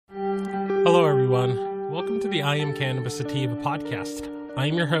everyone. Welcome to the I Am Cannabis Sativa podcast. I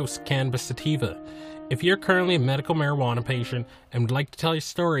am your host, Cannabis Sativa. If you're currently a medical marijuana patient and would like to tell your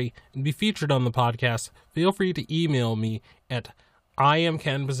story and be featured on the podcast, feel free to email me at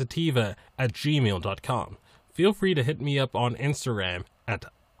iamcannabisativa@gmail.com. Feel free to hit me up on Instagram at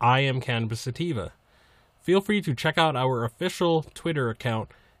iamcannabisativa. Feel free to check out our official Twitter account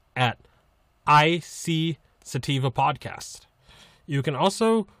at ICSativaPodcast. You can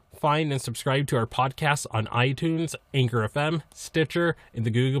also find and subscribe to our podcast on iTunes, Anchor FM, Stitcher, and the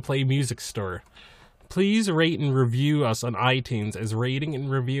Google Play Music Store. Please rate and review us on iTunes, as rating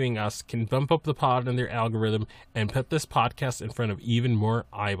and reviewing us can bump up the pod in their algorithm and put this podcast in front of even more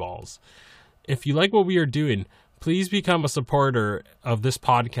eyeballs. If you like what we are doing, please become a supporter of this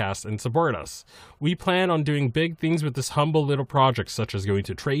podcast and support us. We plan on doing big things with this humble little project, such as going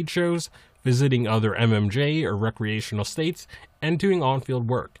to trade shows, visiting other MMJ or recreational states, and doing on-field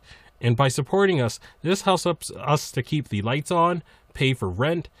work. And by supporting us, this helps us to keep the lights on, pay for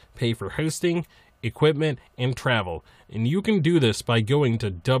rent, pay for hosting, equipment, and travel. And you can do this by going to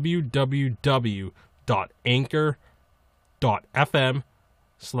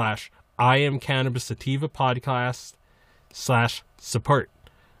www.anchor.fm/IamCannabisSativa/support.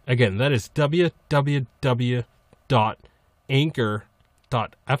 Again, that is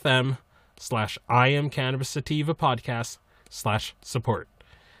www.anchor.fm/IamCannabisSativa/support.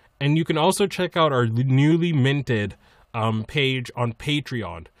 And you can also check out our newly minted page on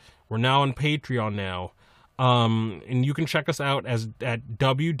Patreon. We're now on Patreon now. And you can check us out at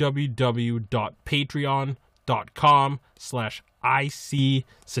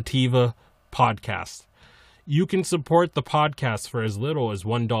www.patreon.com/ICSativa podcast. You can support the podcast for as little as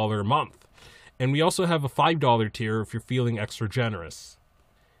 $1 a month. And we also have a $5 tier if you're feeling extra generous.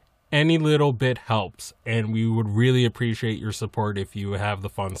 Any little bit helps, and we would really appreciate your support if you have the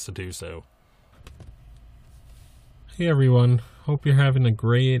funds to do so. Hey everyone, hope you're having a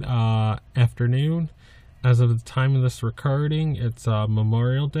great afternoon. As of the time of this recording, it's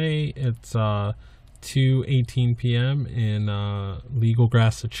Memorial Day. It's 2:18 p.m. in legal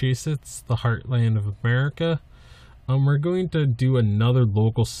Massachusetts, the heartland of America. We're going to do another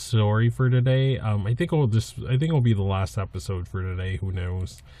local story for today. I think it'll be the last episode for today. Who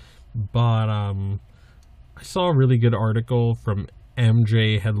knows? But I saw a really good article from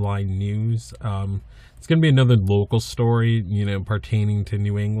MJ Headline News. It's going to be another local story, pertaining to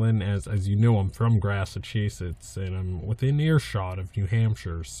New England. As you know, I'm from Massachusetts, and I'm within earshot of New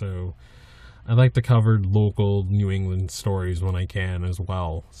Hampshire, so I like to cover local New England stories when I can as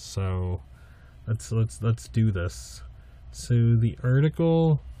well. So let's do this. So the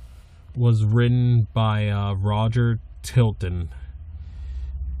article was written by Roger Tilton.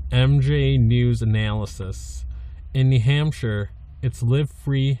 MJ News Analysis. In New Hampshire, it's live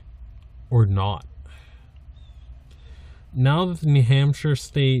free or not. Now that the New Hampshire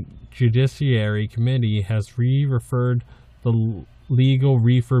State Judiciary Committee has referred the legal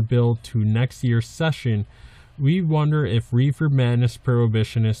reefer bill to next year's session, we wonder if reefer madness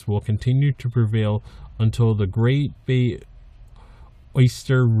prohibitionists will continue to prevail until the Great Bay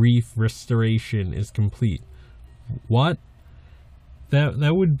Oyster Reef restoration is complete. What?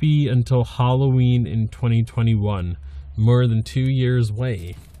 That would be until Halloween in 2021, more than 2 years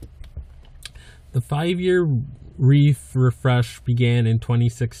away. The 5-year reef refresh began in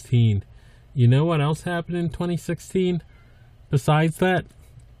 2016. You know what else happened in 2016? Besides that,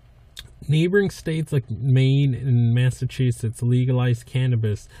 neighboring states like Maine and Massachusetts legalized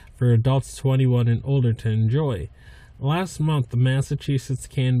cannabis for adults 21 and older to enjoy. Last month, the Massachusetts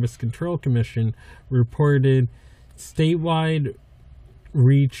Cannabis Control Commission reported statewide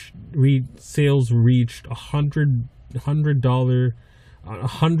sales reached $100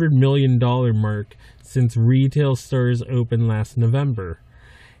 million mark since retail stores opened last November,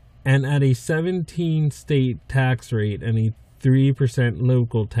 and at a 17-state tax rate and a 3%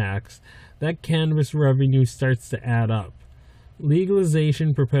 local tax, that cannabis revenue starts to add up.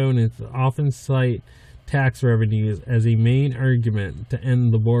 Legalization proponents often cite tax revenues as a main argument to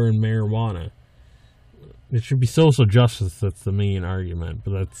end the war on marijuana. It should be social justice that's the main argument,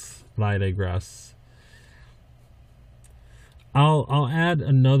 but I digress. I'll add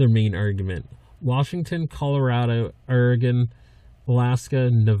another main argument. Washington, Colorado, Oregon, Alaska,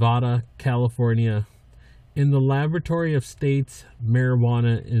 Nevada, California. In the laboratory of states,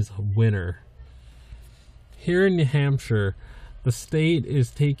 marijuana is a winner. Here in New Hampshire, the state is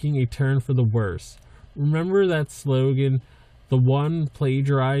taking a turn for the worse. Remember that slogan, the one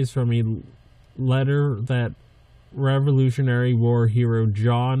plagiarized from a letter that Revolutionary War hero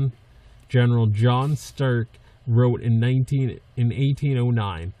General John Stark wrote in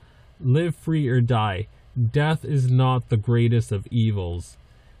 1809. Live free or die. Death is not the greatest of evils.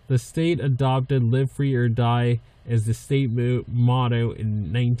 The state adopted live free or die as the state motto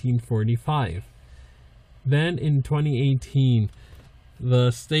in 1945. Then in 2018,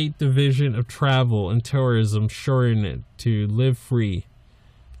 the State Division of Travel and Tourism shortened it to Live Free.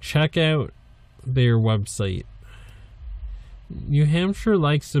 Check out their website. New Hampshire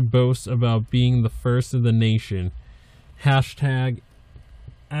likes to boast about being the first in the nation. Hashtag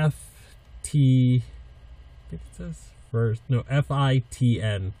FT. I think it says first. No,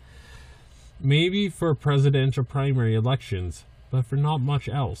 FITN. Maybe for presidential primary elections, but for not much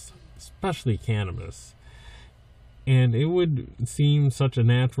else, especially cannabis. And it would seem such a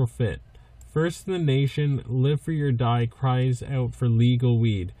natural fit. First in the nation, Live Free or Die cries out for legal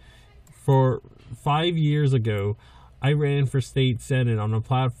weed. For 5 years ago, I ran for state senate on a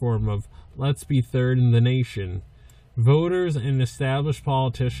platform of let's be third in the nation. Voters and established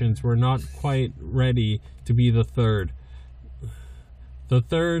politicians were not quite ready to be the third.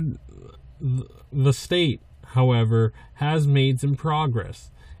 The state, however, has made some progress,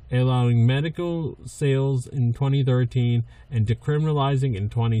 allowing medical sales in 2013 and decriminalizing in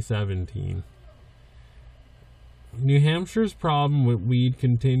 2017. New Hampshire's problem with weed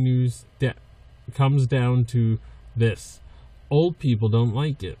comes down to this. Old people don't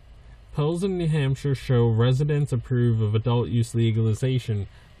like it. Polls in New Hampshire show residents approve of adult use legalization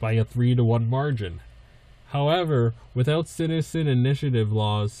by a 3-to-1 margin. However, without citizen initiative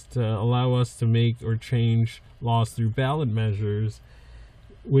laws to allow us to make or change laws through ballot measures,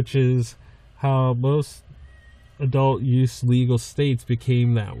 which is how most adult use legal states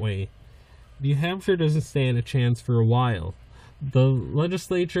became that way, New Hampshire doesn't stand a chance for a while. The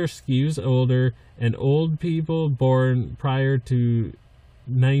legislature skews older, and old people born prior to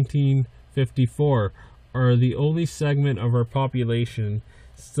 1954 are the only segment of our population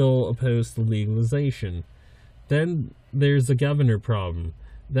still opposed to legalization. Then there's the governor problem.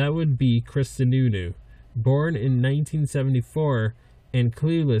 That would be Chris Sununu, born in 1974 and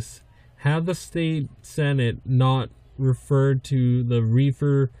clueless. Had the state senate not referred to the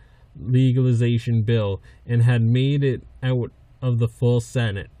reefer legalization bill and had made it out of the full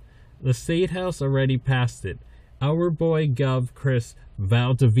Senate, the state house already passed it. Our boy Gov Chris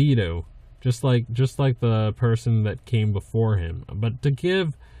vowed to veto, just like the person that came before him. But to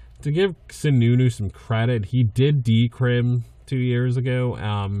give Sununu some credit, he did decrim 2 years ago,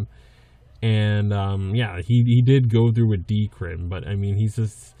 he did go through a decrim. But I mean,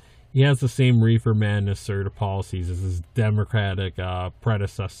 he has the same reefer madness sort of policies as his Democratic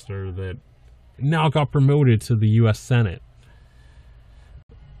predecessor that now got promoted to the U.S. Senate.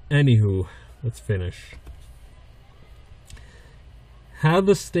 Anywho, let's finish. Had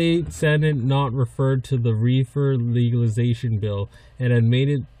the state senate not referred to the reefer legalization bill and had made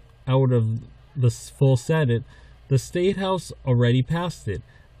it out of the full Senate, the state house already passed it.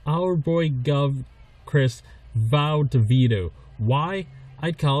 Our boy Gov Chris vowed to veto. Why?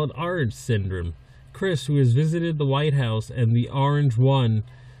 I'd call it Orange Syndrome. Chris, who has visited the White House and the Orange one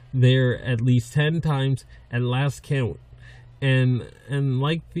there at least 10 times at last count, and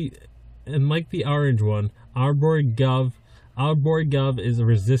like the Orange one, our boy Gov is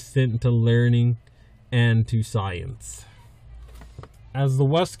resistant to learning and to science. As a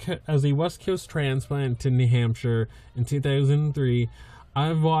West Coast transplant to New Hampshire in 2003,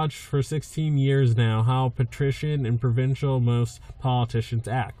 I've watched for 16 years now how patrician and provincial most politicians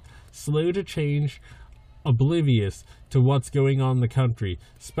act. Slow to change, oblivious to what's going on in the country,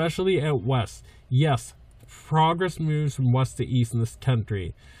 especially out west. Yes, progress moves from west to east in this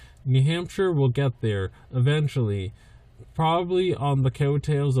country. New Hampshire will get there eventually, probably on the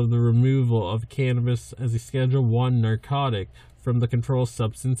coattails of the removal of cannabis as a Schedule I narcotic from the Controlled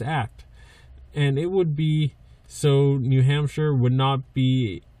Substance Act. And it would be so New Hampshire would not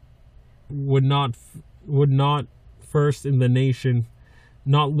first in the nation,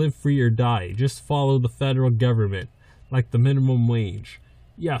 not live free or die, just follow the federal government, like the minimum wage.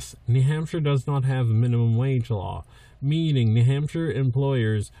 Yes, New Hampshire does not have a minimum wage law, meaning New Hampshire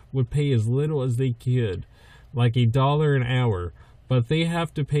employers would pay as little as they could, like $1 an hour, but they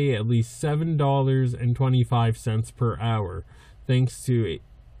have to pay at least $7.25 per hour, thanks to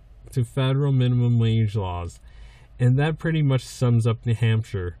federal minimum wage laws. And that pretty much sums up New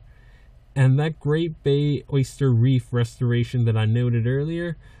Hampshire. And that Great Bay Oyster Reef restoration that I noted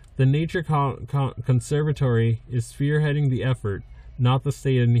earlier, the Nature Conservatory is spearheading the effort, not the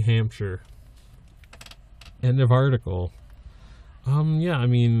state of New Hampshire. End of article. I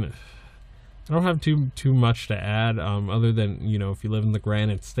mean, I don't have too much to add, other than, if you live in the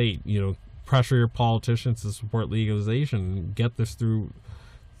Granite State, pressure your politicians to support legalization, get this through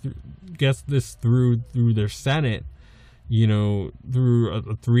through their Senate, you know, through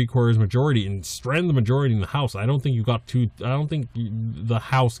a 3/4 majority and strengthen the majority in the House. I don't think the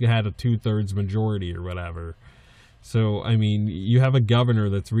House had a 2/3 majority or whatever. So, I mean, you have a governor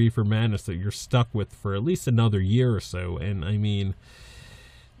that's reefer madness that you're stuck with for at least another year or so. And I mean,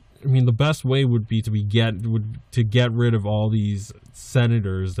 the best way would be to get rid of all these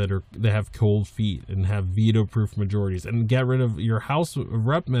senators that have cold feet and have veto-proof majorities, and get rid of your House of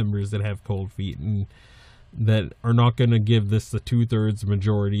Rep members that have cold feet and that are not going to give this the 2/3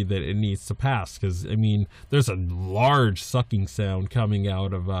 majority that it needs to pass. Because I mean, there's a large sucking sound coming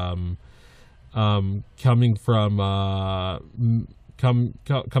out of coming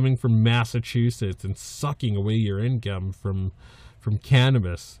from Massachusetts and sucking away your income from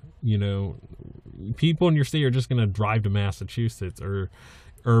cannabis. You know, people in your state are just going to drive to Massachusetts or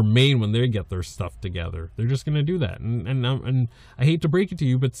Maine when they get their stuff together. They're just going to do that. And I hate to break it to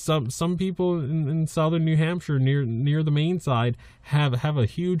you, but some people in southern New Hampshire near the Maine side have a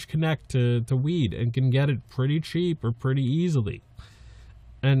huge connect to weed and can get it pretty cheap or pretty easily.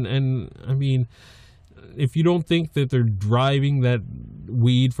 And I mean, if you don't think that they're driving that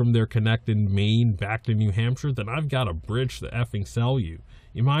weed from their connect in Maine back to New Hampshire, then I've got a bridge to effing sell you.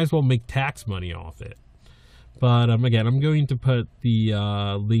 You might as well make tax money off it. But again, I'm going to put the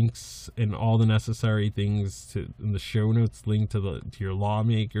links and all the necessary things in the show notes. Link to your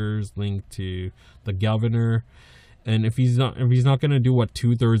lawmakers, link to the governor, and if he's not going to do what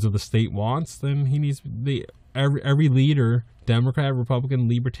 2/3 of the state wants, then he needs every leader, Democrat, Republican,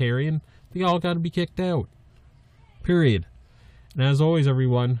 Libertarian, they all got to be kicked out. Period. And as always,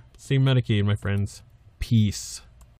 everyone, stay medicated, my friends. Peace.